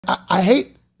I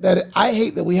hate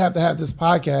that we have to have this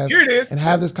podcast Here it is. and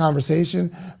have this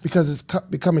conversation because it's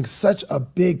becoming such a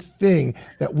big thing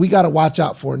that we got to watch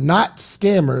out for, not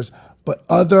scammers, but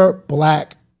other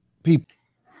black people.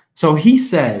 So he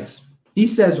says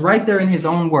right there in his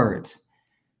own words,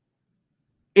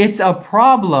 it's a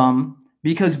problem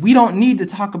because we don't need to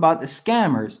talk about the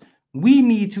scammers. We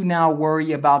need to now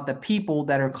worry about the people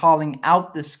that are calling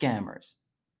out the scammers.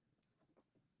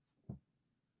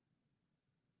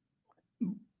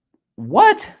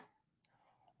 What?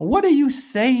 What are you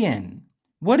saying?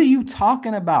 What are you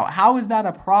talking about? How is that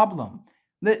a problem?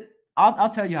 I'll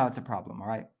tell you how it's a problem, all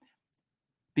right?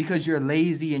 Because you're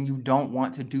lazy and you don't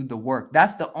want to do the work.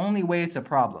 That's the only way it's a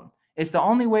problem. The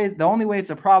only way it's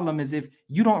a problem is if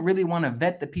you don't really want to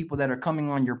vet the people that are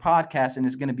coming on your podcast, and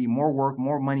it's going to be more work,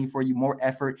 more money for you, more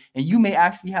effort, and you may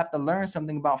actually have to learn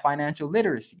something about financial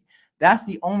literacy. That's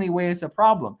the only way it's a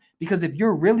problem. Because if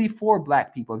you're really for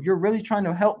black people, if you're really trying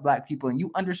to help black people, and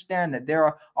you understand that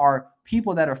there are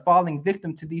people that are falling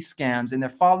victim to these scams, and they're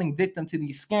falling victim to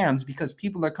these scams because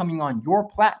people are coming on your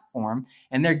platform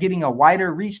and they're getting a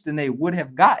wider reach than they would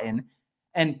have gotten,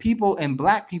 and people and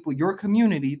black people, your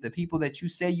community, the people that you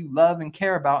say you love and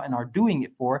care about and are doing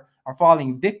it for, are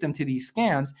falling victim to these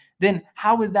scams, then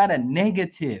how is that a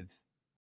negative?